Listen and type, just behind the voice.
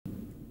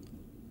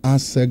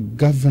As a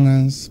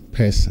governance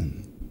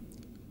person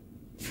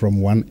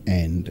from one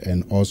end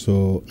and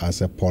also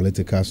as a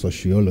political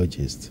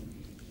sociologist,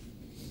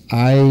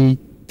 I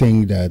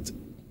think that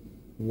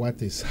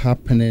what is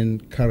happening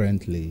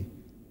currently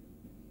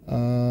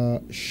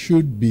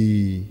should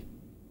be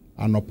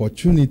an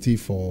opportunity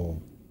for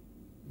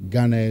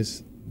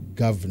Ghana's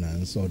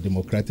governance or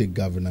democratic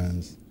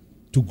governance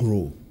to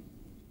grow,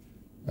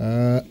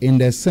 in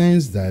the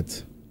sense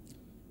that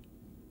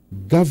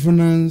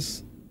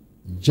governance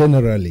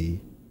generally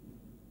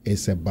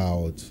is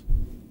about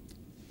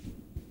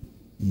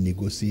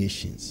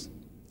negotiations.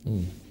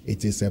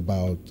 It is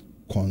about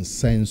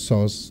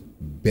consensus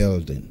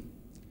building.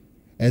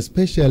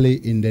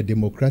 Especially in the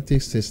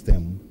democratic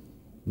system,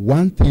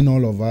 one thing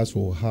all of us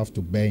will have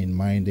to bear in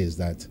mind is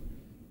that,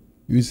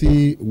 you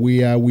see,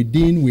 we are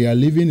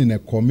living in a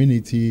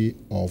community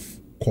of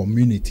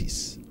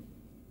communities,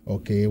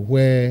 okay,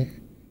 where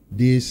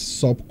these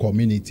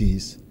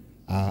sub-communities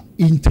are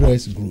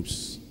interest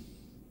groups,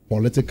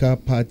 political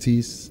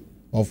parties,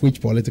 of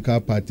which political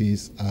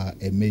parties are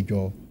a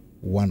major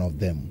one of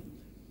them.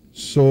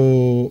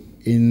 So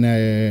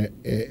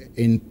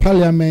in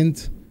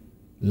parliament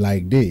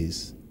like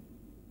this,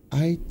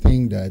 I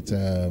think that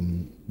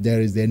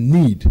there is a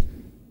need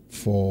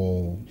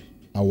for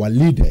our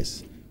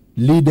leaders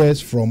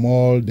from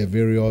all the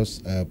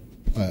various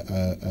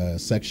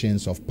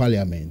sections of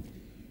parliament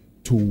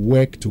to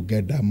work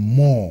together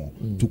more,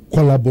 to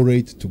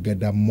collaborate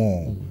together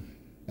more,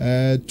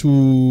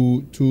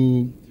 to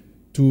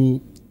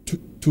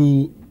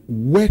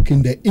work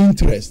in the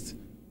interest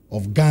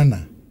of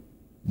Ghana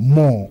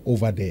more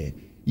over there.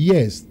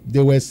 Yes, they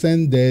were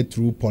sent there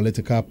through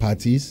political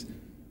parties,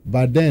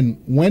 but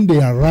then when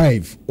they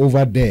arrive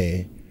over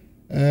there,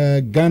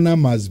 Ghana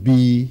must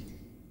be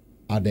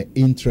at the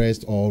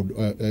interest, or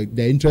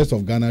the interest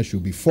of Ghana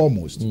should be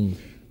foremost.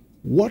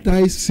 What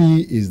I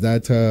see is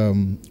that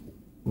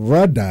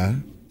rather,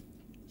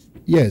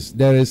 yes,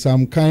 there is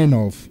some kind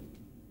of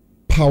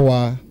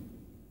power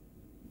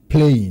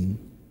playing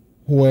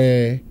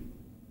where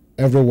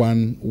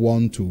everyone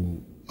want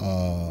to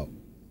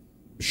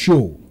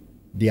show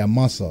their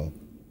muscle.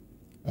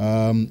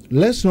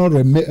 Let's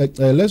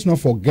not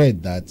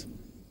forget that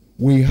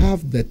we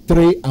have the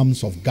three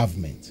arms of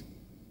government.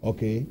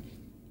 Okay,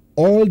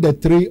 all the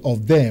three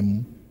of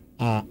them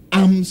are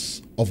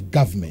arms of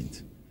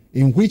government.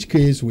 In which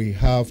case we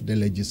have the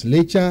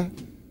legislature,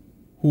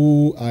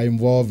 who are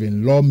involved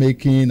in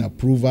lawmaking,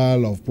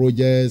 approval of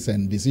projects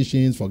and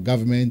decisions for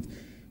government.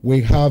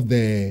 We have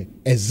the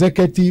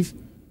executive,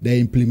 the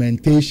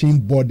implementation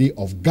body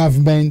of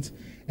government,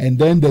 and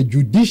then the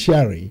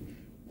judiciary,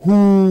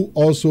 who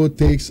also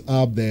takes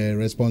up the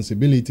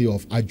responsibility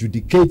of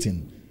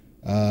adjudicating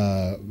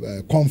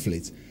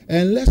conflicts.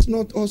 And let's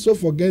not also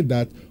forget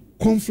that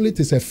conflict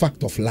is a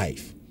fact of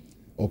life.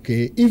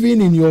 Okay,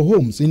 even in your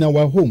homes, in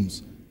our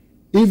homes,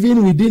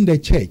 even within the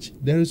church,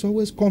 there is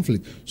always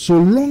conflict. So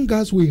long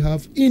as we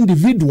have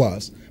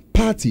individuals,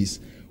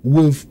 parties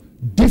with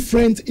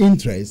different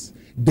interests,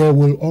 there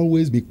will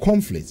always be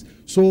conflicts.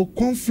 So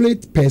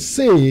conflict per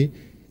se,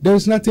 there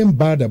is nothing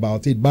bad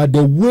about it, but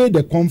the way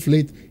the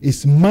conflict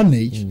is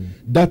managed,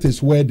 that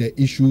is where the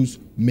issues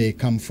may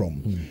come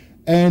from.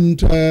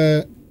 And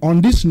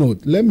on this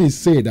note, let me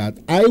say that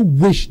I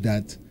wish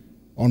that,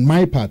 on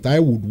my part, I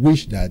would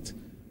wish that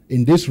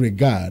in this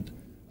regard,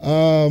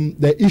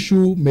 the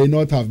issue may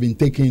not have been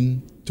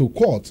taken to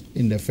court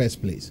in the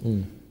first place,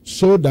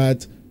 so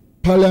that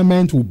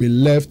Parliament will be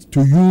left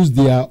to use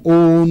their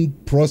own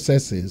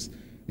processes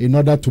in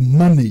order to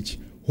manage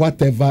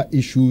whatever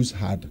issues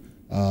had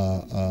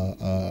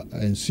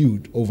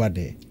ensued over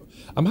there.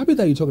 I'm happy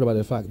that you talked about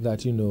the fact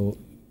that, you know,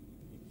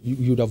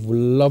 you'd have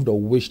loved or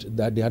wished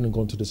that they hadn't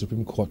gone to the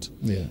Supreme Court,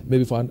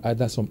 maybe for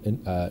either some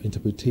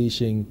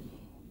interpretation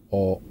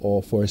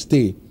or for a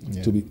stay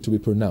to be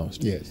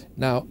pronounced. Yes.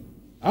 Now,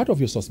 out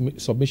of your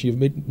submission, you've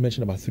made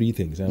mention about three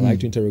things, and I'd like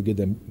to interrogate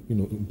them, you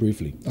know,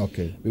 briefly.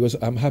 Okay. Because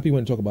I'm happy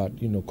when you talk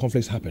about, you know,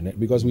 conflicts happen,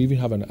 because we even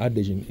have an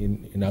adage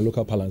in our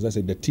local parlance that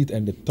says the teeth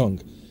and the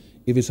tongue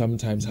even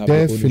sometimes have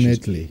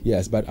definitely.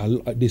 Yes, but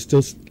they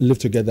still live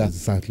together.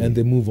 Exactly. And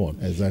they move on.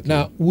 Exactly.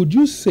 Now, would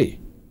you say,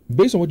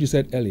 based on what you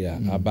said earlier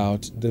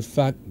about the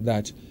fact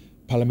that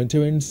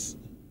parliamentarians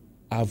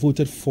are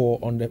voted for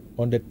on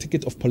the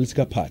ticket of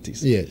political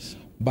parties, yes,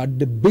 but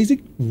the basic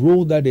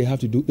role that they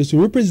have to do is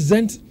to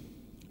represent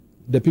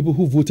the people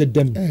who voted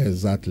them,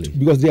 exactly,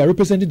 because they are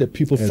representing the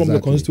people from the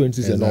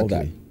constituencies and all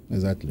that.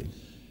 Exactly.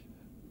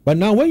 But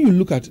now when you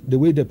look at the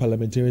way the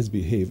parliamentarians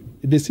behave,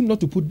 they seem not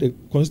to put the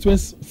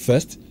constituents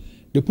first,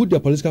 they put their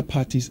political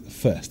parties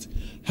first.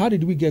 How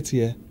did we get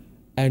here,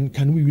 and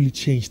can we really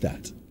change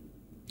that?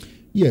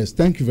 Yes,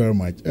 thank you very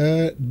much.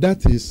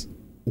 That is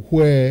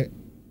where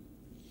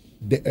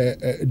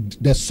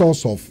the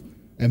source of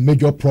a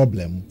major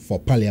problem for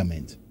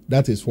Parliament.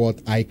 That is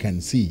what I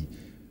can see.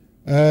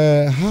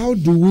 How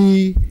do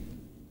we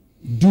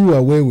do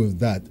away with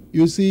that?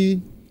 You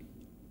see,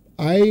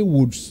 I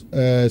would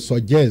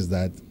suggest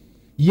that,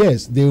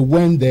 yes, they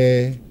went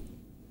there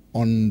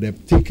on the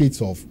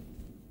tickets of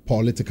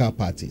political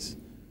parties.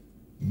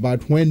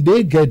 But when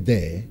they get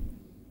there,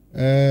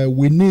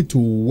 we need to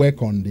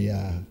work on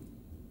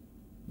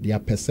their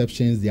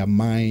perceptions, their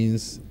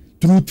minds,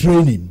 through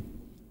training,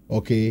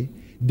 okay?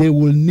 They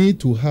will need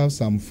to have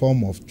some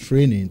form of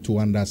training to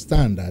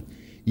understand that,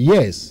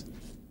 yes,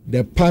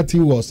 the party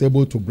was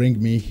able to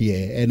bring me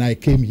here, and I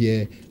came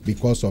here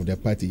because of the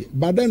party.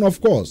 But then, of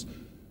course,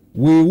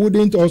 we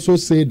wouldn't also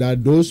say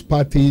that those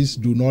parties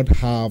do not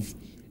have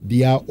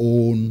their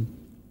own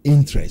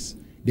interests.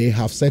 They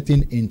have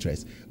certain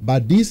interests.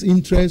 But these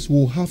interests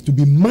will have to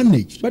be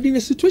managed. But in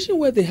a situation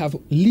where they have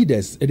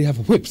leaders, they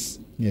have whips,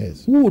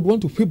 yes, who would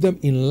want to whip them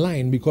in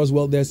line because,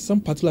 well, there's some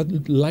particular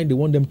line they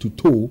want them to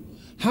toe.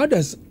 How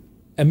does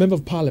a member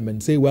of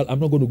parliament say, well,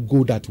 I'm not going to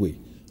go that way?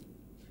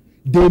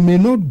 They may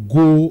not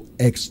go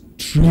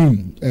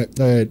extreme.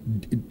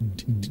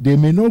 They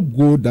may not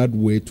go that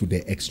way to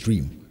the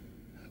extreme.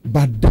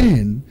 But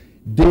then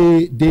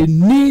they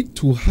need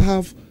to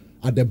have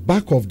at the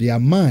back of their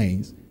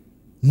minds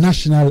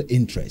national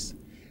interests,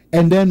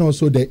 and then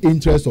also the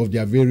interests of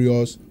their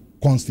various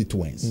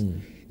constituents.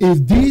 If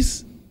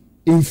this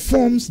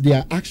informs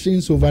their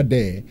actions over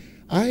there,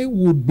 I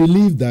would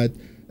believe that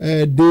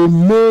they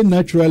may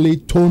naturally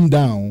tone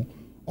down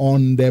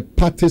on the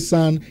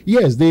partisan.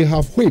 Yes, they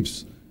have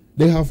whips.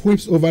 They have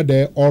whips over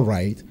there, all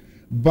right,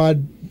 but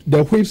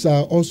the whips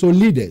are also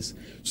leaders.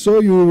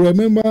 So you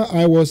remember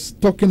I was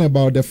talking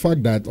about the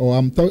fact that, or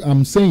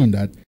I'm saying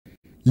that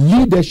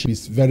leadership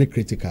is very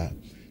critical.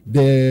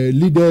 The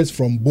leaders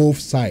from both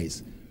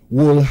sides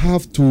will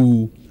have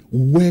to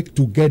work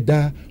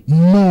together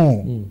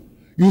more.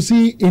 You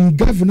see, in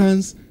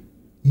governance,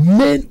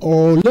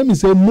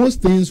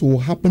 most things will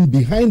happen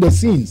behind the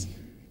scenes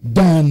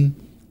than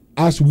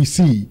as we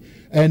see.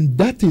 And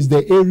that is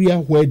the area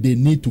where they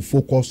need to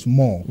focus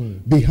more.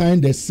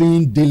 Behind the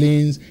scene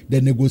dealings,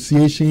 the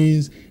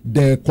negotiations,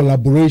 the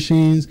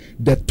collaborations,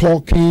 the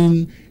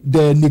talking,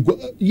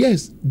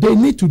 yes, they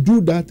need to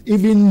do that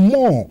even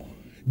more,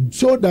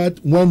 so that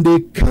when they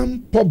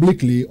come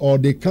publicly or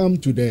they come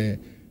to the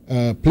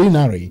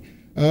plenary,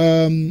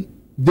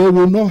 they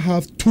will not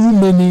have too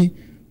many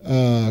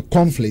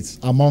conflicts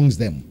amongst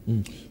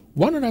them.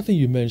 One other thing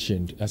you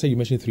mentioned, I said you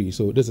mentioned three,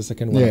 so this is the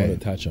second one I want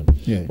to touch on.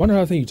 One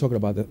other thing you talked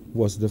about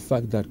was the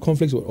fact that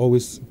conflicts will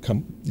always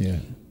come,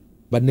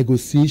 but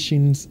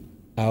negotiations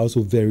are also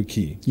very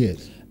key.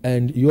 Yes.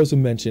 And you also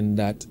mentioned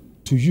that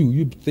to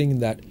you think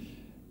that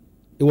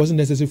it wasn't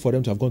necessary for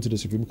them to have gone to the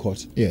Supreme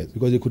Court,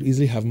 because they could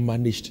easily have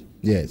managed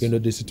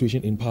the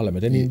situation in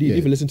Parliament. And indeed,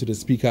 if you listen to the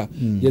Speaker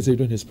yesterday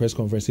during his press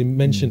conference, he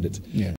mentioned it.